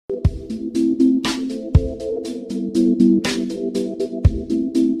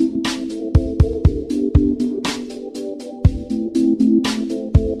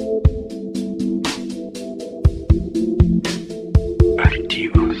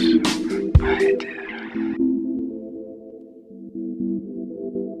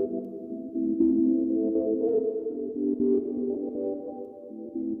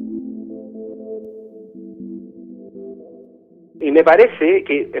me parece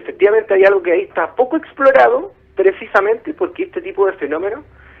que efectivamente hay algo que ahí está poco explorado, precisamente porque este tipo de fenómenos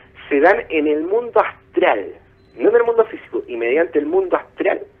se dan en el mundo astral, no en el mundo físico, y mediante el mundo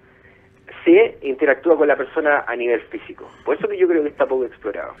astral se interactúa con la persona a nivel físico. Por eso que yo creo que está poco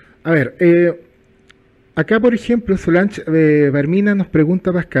explorado. A ver, acá por ejemplo, Solange Barmina nos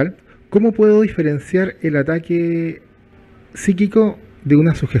pregunta a Pascal, ¿cómo puedo diferenciar el ataque psíquico de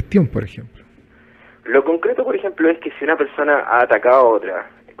una sugestión, por ejemplo? Lo concreto, por ejemplo, es que si una persona ha atacado a otra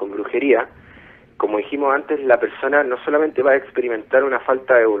con brujería, como dijimos antes, la persona no solamente va a experimentar una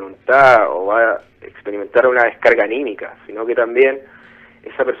falta de voluntad o va a experimentar una descarga anímica, sino que también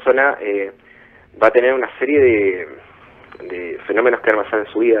esa persona va a tener una serie de fenómenos que van a pasar en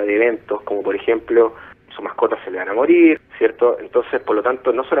su vida, de eventos, como por ejemplo, su mascota se le van a morir, ¿cierto? Entonces, por lo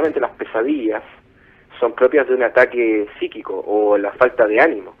tanto, no solamente las pesadillas son propias de un ataque psíquico o la falta de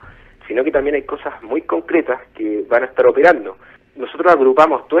ánimo, sino que también hay cosas muy concretas que van a estar operando. Nosotros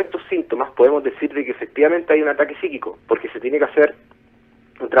agrupamos todos estos síntomas, podemos decir de que efectivamente hay un ataque psíquico, porque se tiene que hacer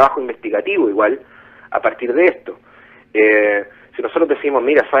un trabajo investigativo igual a partir de esto. Si nosotros decimos,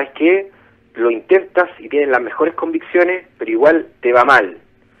 mira, ¿sabes qué? Lo intentas y tienes las mejores convicciones, pero igual te va mal.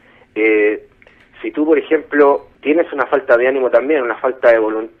 Si tú, por ejemplo, tienes una falta de ánimo también, una falta de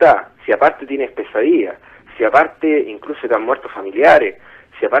voluntad, si aparte tienes pesadillas, si aparte incluso te han muerto familiares,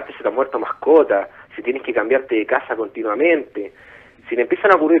 si aparte se te han muerto mascotas, si tienes que cambiarte de casa continuamente, si le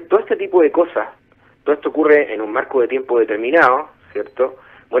empiezan a ocurrir todo este tipo de cosas, todo esto ocurre en un marco de tiempo determinado, ¿cierto?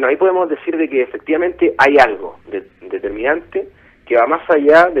 Bueno, ahí podemos decir de que efectivamente hay algo determinante que va más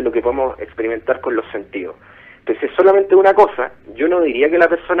allá de lo que podemos experimentar con los sentidos. Entonces, es solamente una cosa, yo no diría que la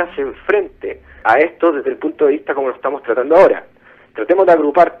persona se enfrente a esto desde el punto de vista como lo estamos tratando ahora. Tratemos de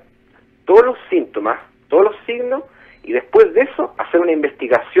agrupar todos los síntomas, todos los signos, y después de eso hacer una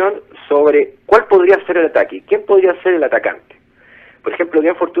investigación sobre cuál podría ser el ataque, quién podría ser el atacante. Por ejemplo,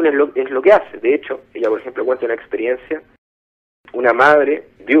 Dion Fortune es lo que hace. De hecho, ella, por ejemplo, cuenta una experiencia, una madre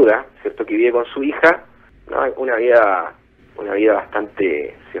viuda, ¿cierto?, que vive con su hija, ¿no? una vida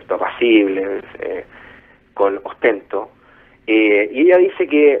bastante, ¿cierto?, apacible, con ostento, y ella dice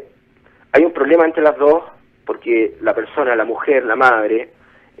que hay un problema entre las dos, porque la persona, la mujer, la madre,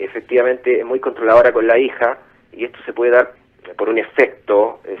 efectivamente es muy controladora con la hija, y esto se puede dar por un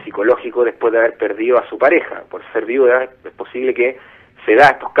efecto psicológico después de haber perdido a su pareja. Por ser viuda es posible que se da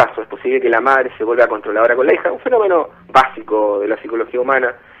estos casos, es posible que la madre se vuelva controladora con la hija, un fenómeno básico de la psicología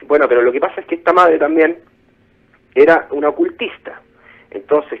humana. Bueno, pero lo que pasa es que esta madre también era una ocultista.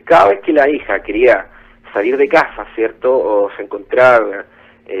 Entonces, cada vez que la hija quería salir de casa, ¿cierto?, o se encontraba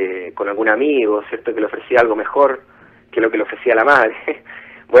con algún amigo, ¿cierto?, que le ofrecía algo mejor que lo que le ofrecía la madre,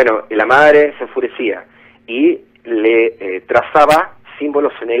 bueno, la madre se enfurecía y le trazaba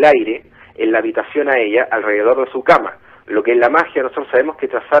símbolos en el aire, en la habitación a ella, alrededor de su cama. Lo que en la magia nosotros sabemos que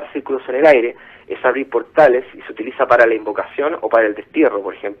trazar círculos en el aire es abrir portales y se utiliza para la invocación o para el destierro,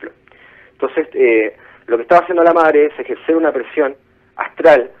 por ejemplo. Entonces, lo que estaba haciendo la madre es ejercer una presión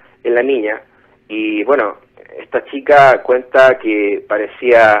astral en la niña, y bueno, esta chica cuenta que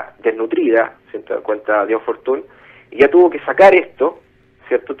parecía desnutrida, ¿cierto?, cuenta Dion Fortune, y ya tuvo que sacar esto,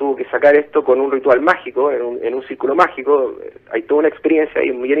 ¿cierto?, tuvo que sacar esto con un ritual mágico, en un círculo mágico. Hay toda una experiencia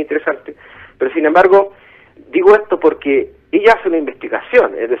ahí muy bien interesante, pero sin embargo, digo esto porque ella hace una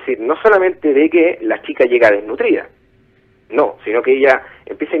investigación, es decir, no solamente de que la chica llega desnutrida, no, sino que ella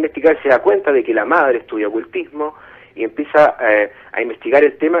empieza a investigar y se da cuenta de que la madre estudia ocultismo, y empieza a investigar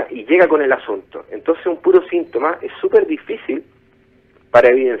el tema y llega con el asunto. Entonces un puro síntoma es súper difícil para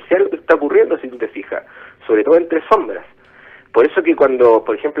evidenciar lo que está ocurriendo, si tú te fijas, sobre todo entre sombras. Por eso que cuando,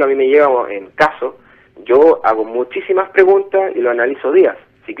 por ejemplo, a mí me llega en caso, yo hago muchísimas preguntas y lo analizo días.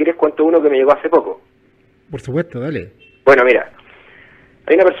 Si quieres cuento uno que me llegó hace poco. Por supuesto, dale. Bueno, mira,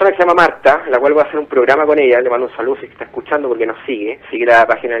 hay una persona que se llama Marta, la cual voy a hacer un programa con ella, le mando un saludo si está escuchando porque nos sigue la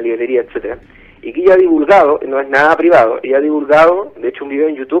página de librería, etcétera, y que ella ha divulgado, no es nada privado, ella ha divulgado, de hecho, un video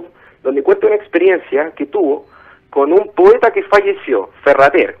en YouTube, donde cuenta una experiencia que tuvo con un poeta que falleció,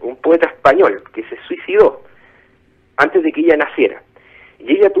 Ferrater, un poeta español, que se suicidó antes de que ella naciera.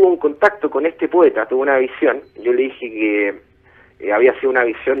 Y ella tuvo un contacto con este poeta, tuvo una visión, yo le dije que había sido una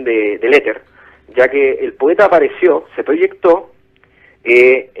visión del éter, ya que el poeta apareció, se proyectó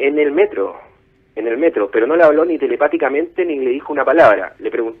en el metro, pero no le habló ni telepáticamente ni le dijo una palabra. Le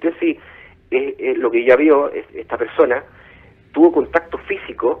pregunté si lo que ella vio, esta persona, tuvo contacto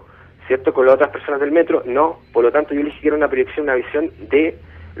físico, ¿cierto?, con las otras personas del metro. No, por lo tanto yo le dije que era una proyección, una visión de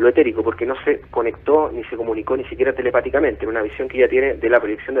lo etérico, porque no se conectó ni se comunicó ni siquiera telepáticamente, era una visión que ella tiene de la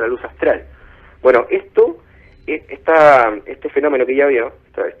proyección de la luz astral. Bueno, este fenómeno que ella vio,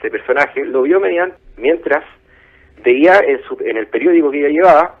 este personaje, lo vio mientras veía en el periódico que ella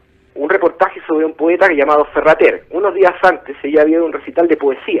llevaba un reportaje sobre un poeta llamado Ferrater. Unos días antes ella había un recital de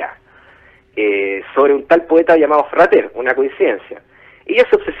poesía sobre un tal poeta llamado Ferrater, una coincidencia. Ella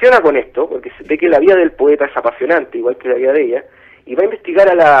se obsesiona con esto, porque ve que la vida del poeta es apasionante, igual que la vida de ella, y va a investigar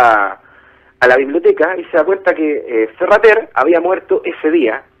a la biblioteca y se da cuenta que Ferrater había muerto ese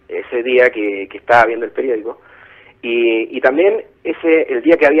día que estaba viendo el periódico, y también el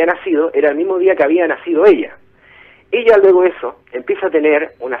día que había nacido era el mismo día que había nacido ella. Ella luego de eso empieza a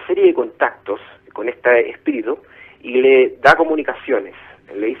tener una serie de contactos con este espíritu y le da comunicaciones,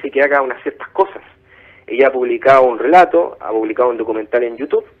 le dice que haga unas ciertas cosas. Ella ha publicado un relato, ha publicado un documental en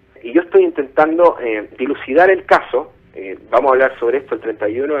YouTube, y yo estoy intentando dilucidar el caso. Vamos a hablar sobre esto el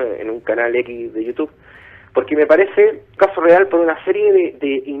 31 en un canal X de YouTube, porque me parece un caso real por una serie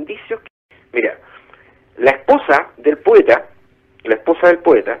de indicios. Mira, la esposa del poeta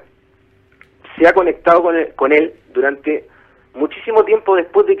se ha conectado con él durante muchísimo tiempo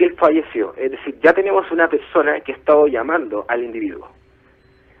después de que él falleció. Es decir, ya tenemos una persona que ha estado llamando al individuo.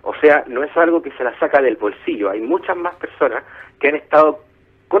 O sea, no es algo que se la saca del bolsillo. Hay muchas más personas que han estado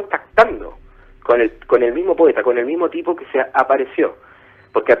contactando con el mismo poeta, con el mismo tipo que se apareció.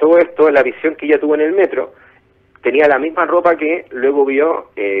 Porque a todo esto, la visión que ella tuvo en el metro, tenía la misma ropa que luego vio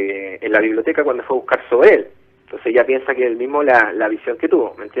en la biblioteca cuando fue a buscar sobre él. Entonces ella piensa que es el mismo la visión que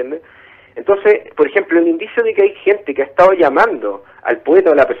tuvo, ¿me entiendes? Entonces, por ejemplo, el indicio de que hay gente que ha estado llamando al poeta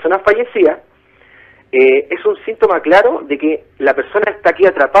o a la persona fallecida, es un síntoma claro de que la persona está aquí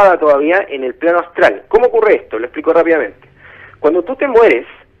atrapada todavía en el plano astral. ¿Cómo ocurre esto? Lo explico rápidamente. Cuando tú te mueres,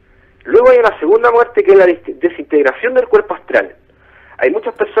 luego hay una segunda muerte que es la desintegración del cuerpo astral. Hay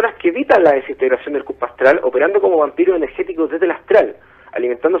muchas personas que evitan la desintegración del cuerpo astral operando como vampiros energéticos desde el astral,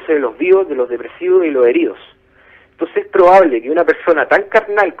 alimentándose de los vivos, de los depresivos y los heridos. Entonces es probable que una persona tan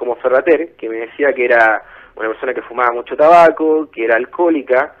carnal como Ferrater, que me decía que era una persona que fumaba mucho tabaco, que era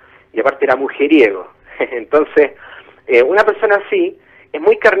alcohólica y aparte era mujeriego. Entonces, una persona así es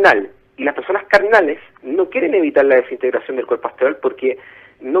muy carnal, y las personas carnales no quieren evitar la desintegración del cuerpo astral porque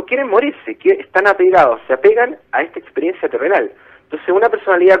no quieren morirse, están apegados, se apegan a esta experiencia terrenal. Entonces una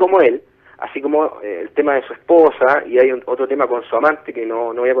personalidad como él, así como el tema de su esposa, y hay otro tema con su amante que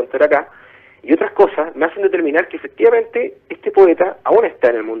no voy a contar acá, y otras cosas, me hacen determinar que efectivamente este poeta aún está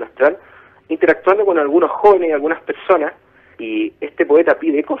en el mundo astral, interactuando con algunos jóvenes y algunas personas, y este poeta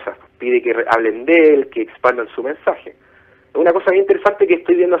pide cosas, pide que hablen de él, que expandan su mensaje. Es una cosa bien interesante que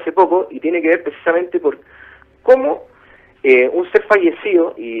estoy viendo hace poco, y tiene que ver precisamente por cómo un ser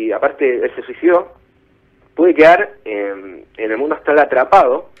fallecido, y aparte él se suicidó, puede quedar en el mundo astral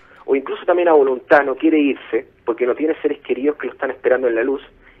atrapado, o incluso también a voluntad, no quiere irse, porque no tiene seres queridos que lo están esperando en la luz,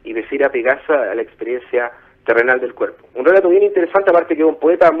 y prefiere apegarse a la experiencia terrenal del cuerpo. Un relato bien interesante, aparte que es un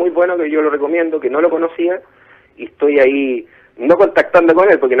poeta muy bueno, que yo lo recomiendo, que no lo conocía, y estoy ahí no contactando con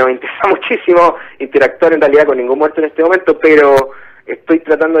él, porque no me interesa muchísimo interactuar en realidad con ningún muerto en este momento, pero estoy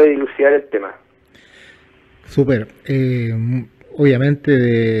tratando de dilucidar el tema. Súper. Obviamente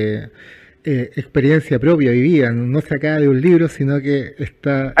de experiencia propia vivida, no sacada de un libro, sino que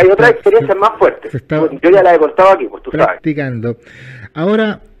está... Hay otras experiencias más fuertes. Yo ya las he contado aquí, pues tú practicando. Sabes.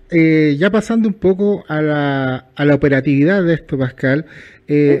 Ahora, ya pasando un poco a la operatividad de esto, Pascal,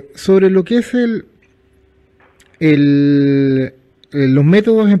 sobre lo que es los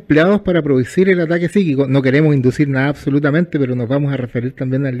métodos empleados para producir el ataque psíquico. No queremos inducir nada absolutamente, pero nos vamos a referir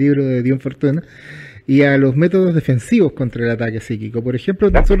también al libro de Dion y a los métodos defensivos contra el ataque psíquico. Por ejemplo,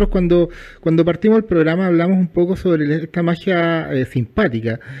 nosotros cuando partimos el programa hablamos un poco sobre esta magia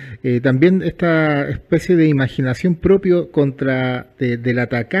simpática, también esta especie de imaginación propio del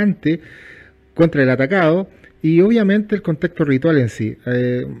atacante contra el atacado, y obviamente el contexto ritual en sí.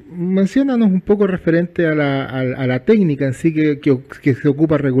 Menciónanos un poco referente a la técnica en sí que se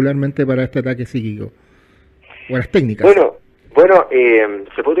ocupa regularmente para este ataque psíquico, o las técnicas. Bueno,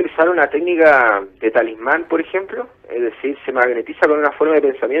 se puede utilizar una técnica de talismán, por ejemplo, es decir, se magnetiza con una forma de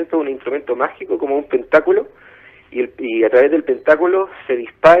pensamiento un instrumento mágico como un pentáculo, y a través del pentáculo se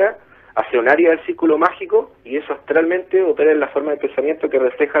dispara hacia un área del círculo mágico, y eso astralmente opera en la forma de pensamiento que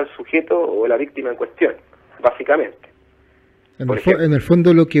refleja al sujeto o la víctima en cuestión, básicamente. En el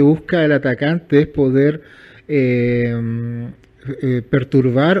fondo lo que busca el atacante es poder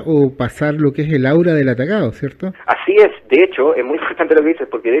perturbar o pasar lo que es el aura del atacado, ¿cierto? Así es. De hecho, es muy importante lo que dices,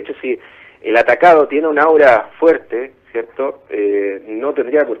 porque de hecho si el atacado tiene un aura fuerte, ¿cierto? No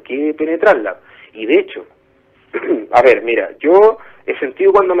tendría por qué penetrarla. Y de hecho, a ver, mira, yo he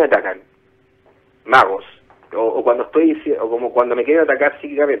sentido cuando me atacan magos, o cuando o como cuando me quieren atacar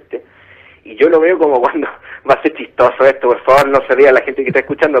psíquicamente, y yo lo veo como cuando va a ser chistoso esto, por favor no se ría la gente que está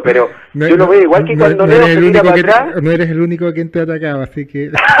escuchando, pero yo lo veo igual que cuando Leo se tira para atrás. No eres el único a quien te ha atacado, así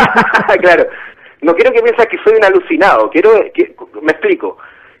que... Claro, no quiero que pienses que soy un alucinado, me explico,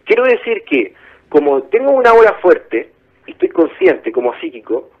 quiero decir que como tengo una ola fuerte, y estoy consciente como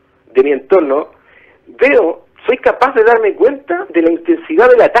psíquico de mi entorno, soy capaz de darme cuenta de la intensidad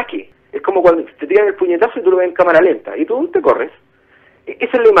del ataque. Es como cuando te tiran el puñetazo y tú lo ves en cámara lenta, y tú te corres.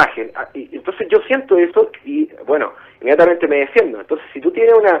 Esa es la imagen. Entonces yo siento eso y, bueno, inmediatamente me defiendo. Entonces, si tú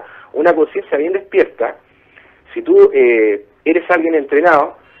tienes una conciencia bien despierta, si tú eres alguien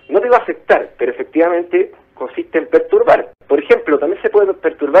entrenado, no te va a afectar, pero efectivamente consiste en perturbar. Por ejemplo, también se puede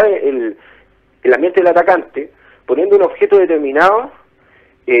perturbar el ambiente del atacante poniendo un objeto determinado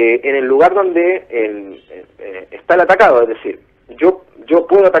en el lugar donde está el atacado. Es decir, yo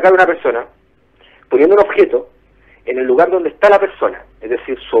puedo atacar a una persona poniendo un objeto en el lugar donde está la persona, es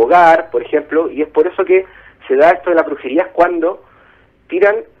decir, su hogar, por ejemplo, y es por eso que se da esto de la brujería cuando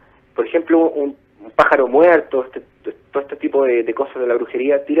tiran, por ejemplo, un pájaro muerto, todo este tipo de cosas de la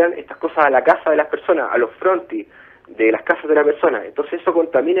brujería, tiran estas cosas a la casa de las personas, a los frontis de las casas de la persona, entonces eso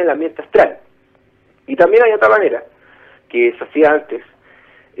contamina el ambiente astral. Y también hay otra manera, que se hacía antes,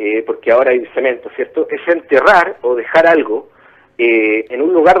 porque ahora hay cemento, ¿cierto?, es enterrar o dejar algo en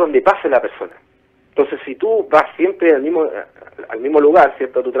un lugar donde pase la persona. Entonces, si tú vas siempre al mismo lugar,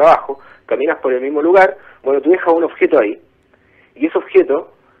 ¿cierto?, a tu trabajo, caminas por el mismo lugar, bueno, tú dejas un objeto ahí, y ese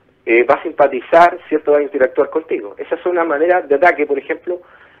objeto va a simpatizar, ¿cierto?, va a interactuar contigo. Esa es una manera de ataque, por ejemplo,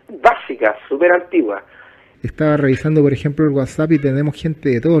 básica, súper antigua. Estaba revisando, por ejemplo, el WhatsApp y tenemos gente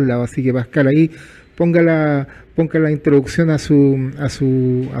de todos lados, así que Pascal, ahí ponga la introducción a su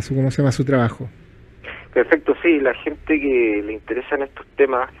 ¿cómo se llama?, a su trabajo. Perfecto, sí, la gente que le interesan estos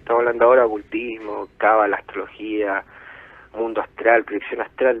temas, que estamos hablando ahora, ocultismo, cábala, astrología, mundo astral, proyección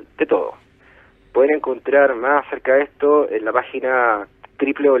astral, de todo. Pueden encontrar más acerca de esto en la página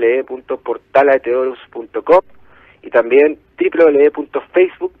www.portalaeteorus.com y también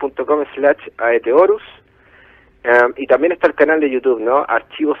www.facebook.com/aeteorus. Y también está el canal de YouTube, ¿no?,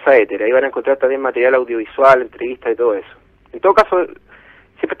 Archivos Aéter. Ahí van a encontrar también material audiovisual, entrevistas y todo eso. En todo caso,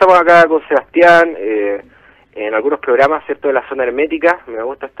 siempre estamos acá con Sebastián, en algunos programas, ¿cierto?, de la Zona Hermética. Me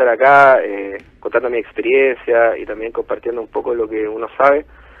gusta estar acá contando mi experiencia y también compartiendo un poco lo que uno sabe.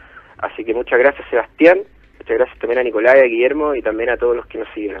 Así que muchas gracias, Sebastián. Muchas gracias también a Nicolás y a Guillermo y también a todos los que nos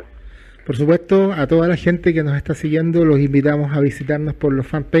siguieron. Por supuesto, a toda la gente que nos está siguiendo, los invitamos a visitarnos por los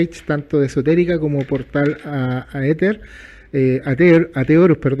fanpages, tanto de Esotérica como Portal Aeteorus,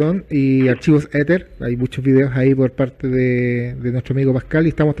 y Archivos Éter. Hay muchos videos ahí por parte de nuestro amigo Pascal, y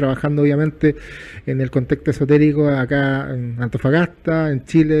estamos trabajando obviamente en el contexto esotérico acá en Antofagasta, en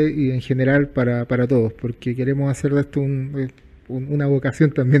Chile y en general para todos, porque queremos hacer de esto una vocación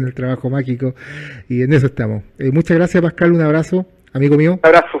también, el trabajo mágico, y en eso estamos. Muchas gracias, Pascal, un abrazo, amigo mío. Un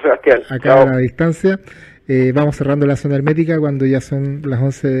abrazo, Sebastián. Acá Chao. a la distancia. Vamos cerrando la Zona Hermética cuando ya son las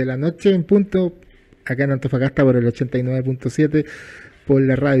 11 de la noche en punto, acá en Antofagasta por el 89.7 por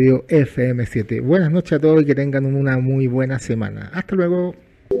la radio FM7. Buenas noches a todos y que tengan una muy buena semana. Hasta luego.